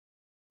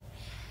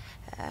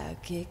I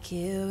could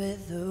kill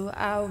with who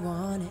I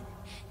wanted,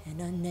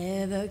 and I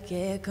never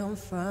get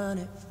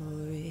confronted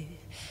for it,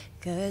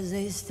 'cause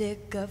they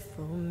stick up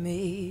for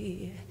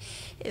me.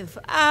 If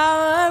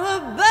I were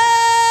a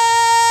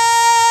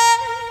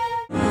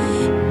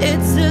bird,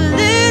 it's a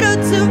little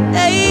too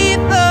late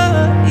for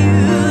you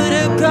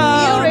to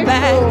call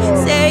back.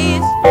 Say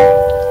it's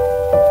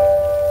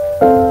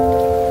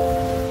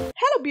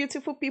Hello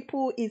beautiful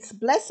people, it's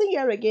Blessing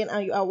here again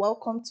and you are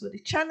welcome to the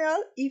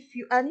channel. If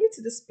you are new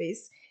to the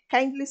space,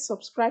 kindly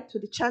subscribe to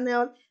the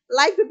channel,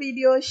 like the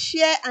video,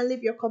 share and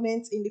leave your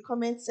comments in the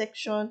comment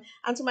section.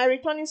 And to my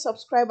returning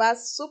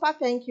subscribers, super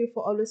thank you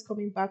for always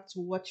coming back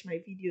to watch my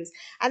videos.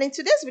 And in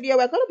today's video,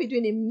 we're going to be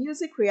doing a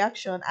music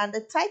reaction, and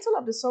the title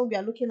of the song we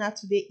are looking at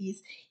today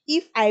is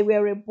If I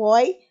Were a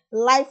Boy,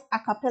 live a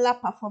cappella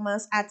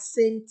performance at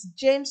St.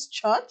 James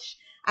Church.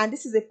 And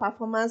this is a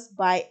performance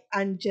by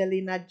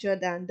Angelina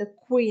Jordan, the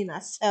queen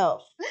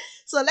herself.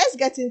 So let's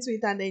get into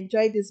it and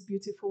enjoy this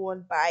beautiful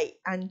one by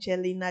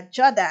Angelina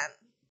Jordan.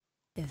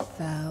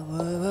 if I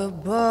were a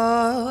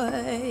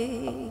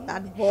boy,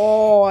 That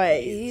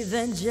voice.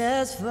 even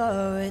just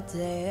for a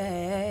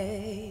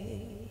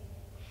day,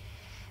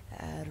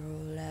 I'd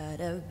roll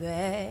out of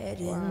bed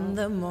in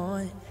the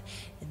morning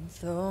and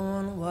throw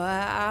on what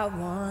I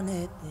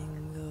wanted,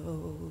 then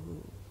go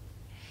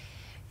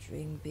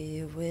drink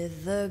beer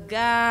with the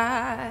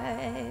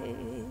guys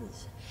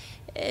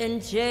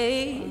and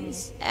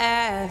chase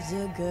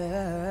after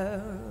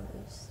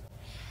girls.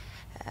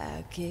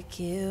 I could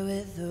kill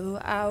with who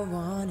I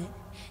wanted,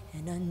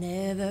 and I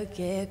never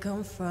get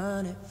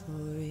confronted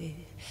for it,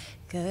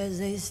 'cause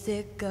they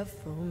stick up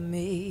for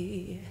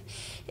me.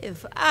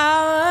 If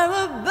I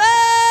were a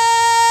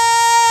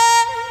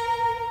bird,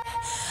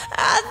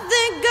 I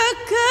think I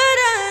could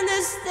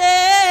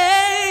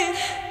understand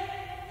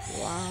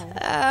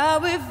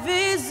how it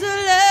feels to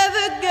love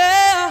a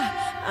girl.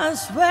 I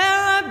swear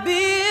I'd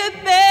be a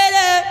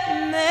better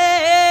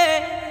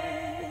man.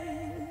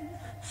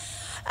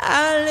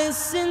 I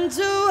listen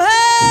to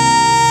her,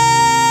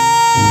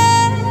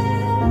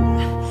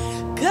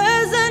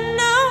 'cause I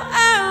know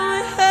how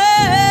it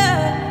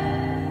hurts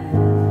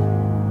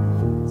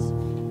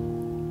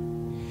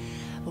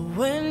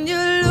when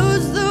you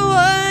lose the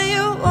one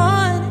you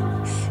want,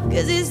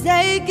 'cause he's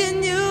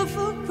taking you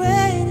for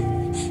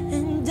granted,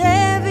 and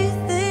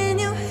everything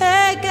you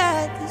had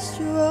got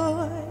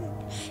destroyed.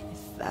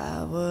 If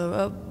I were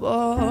a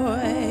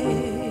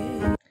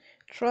boy.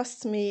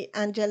 Trust me,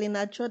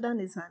 Angelina Jordan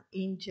is an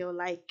angel.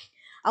 Like,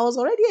 I was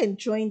already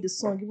enjoying the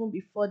song even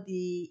before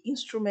the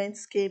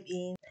instruments came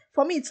in.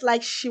 For me, it's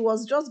like she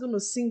was just going to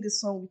sing the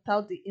song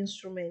without the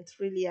instrument,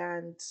 really.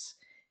 And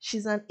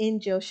she's an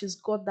angel. She's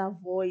got that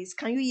voice.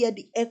 Can you hear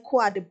the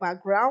echo at the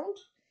background?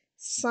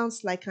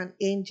 Sounds like an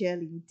angel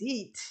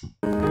indeed.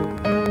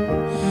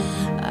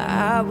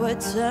 I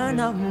would turn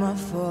off my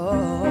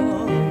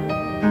phone,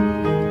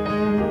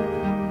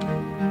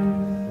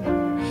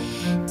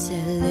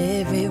 tell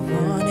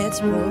everyone it's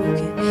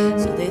broken,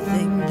 so they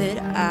think that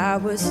I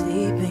was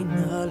sleeping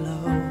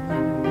alone.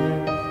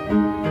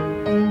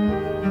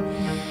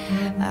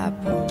 I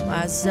put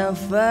myself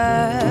first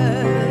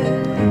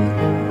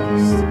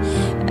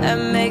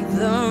and make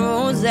the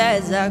rules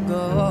as I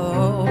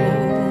go,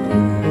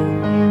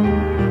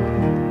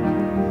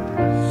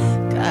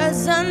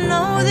 'cause I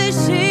know that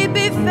she'd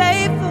be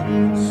faithful,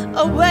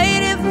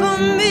 waiting for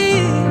me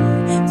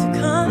to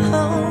come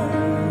home,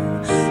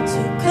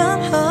 to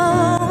come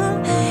home.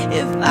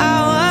 If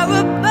I were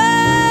a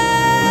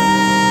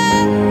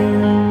bird,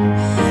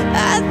 I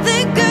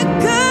think I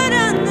could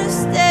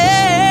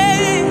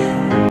understand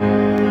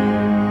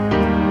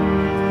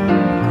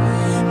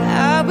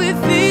how it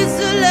feels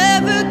to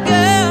love a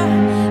girl.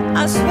 I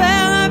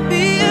swear I'd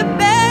be a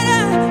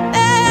better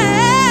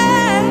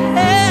man.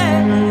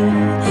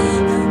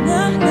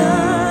 No, no,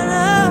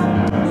 no.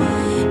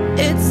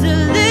 It's a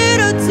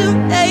little too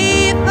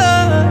late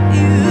for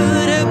you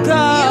to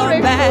call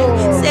back.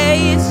 Say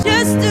it's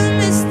just a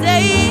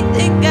mistake,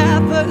 think I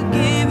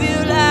forgive you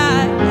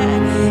like that.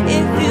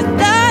 If you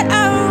thought I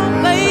would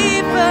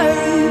wait for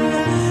you,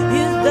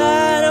 you thought,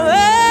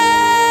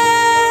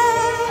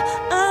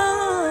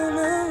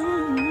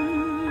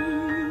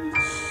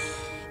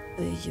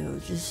 but you're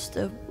just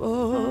a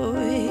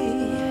boy.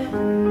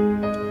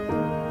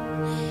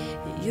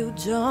 You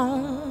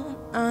don't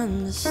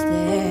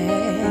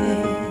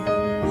understand.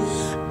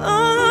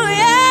 Oh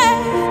yeah,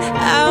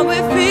 how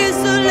it feels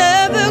to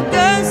love a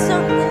girl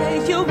someday.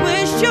 You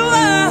wish you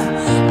were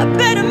a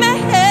better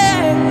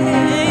man.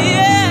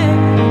 Yeah.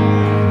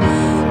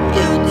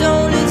 You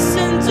don't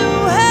listen to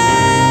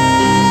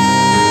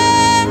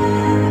her.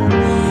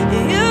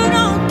 You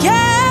don't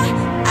care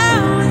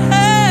how it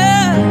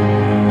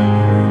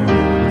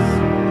hurts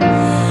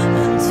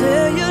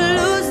until you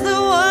lose the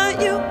one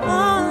you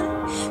want,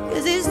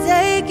 'cause he's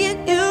taking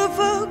you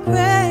for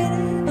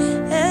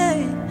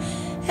granted.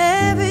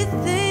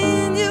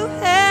 Everything you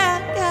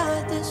had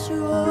got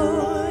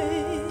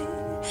destroyed,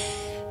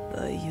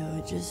 but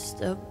you're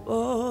just a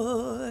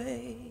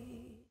boy.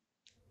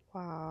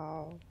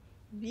 Wow.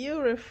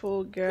 Beautiful.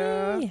 beautiful,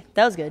 girl.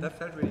 That was good. That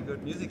felt really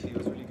good. Musically, it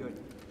was really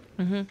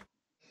good.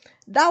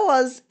 That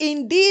was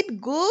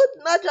indeed good,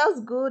 not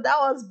just good, that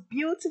was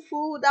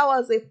beautiful. That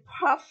was a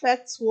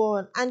perfect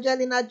one.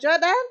 Angelina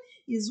Jordan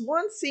is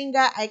one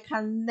singer I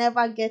can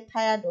never get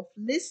tired of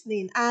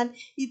listening, and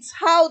it's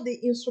how the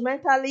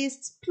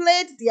instrumentalists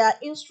played their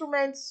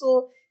instruments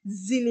so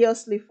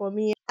zealously for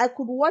me. I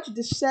could watch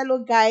the cello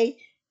guy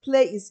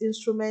play his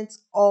instruments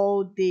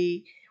all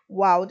day.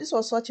 Wow, this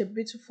was such a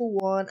beautiful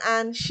one,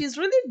 and she's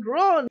really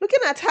grown. Looking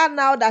at her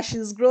now that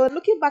she's grown,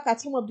 looking back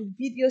at some of the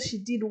videos she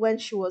did when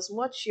she was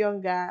much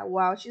younger,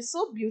 wow, she's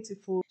so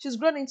beautiful. She's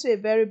grown into a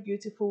very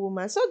beautiful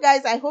woman. So,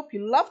 guys, I hope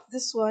you loved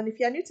this one. If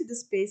you're new to this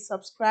space,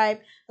 subscribe,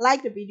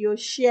 like the video,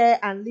 share,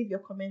 and leave your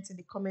comments in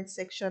the comment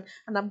section.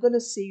 And I'm going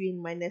to see you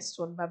in my next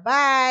one. Bye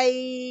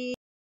bye.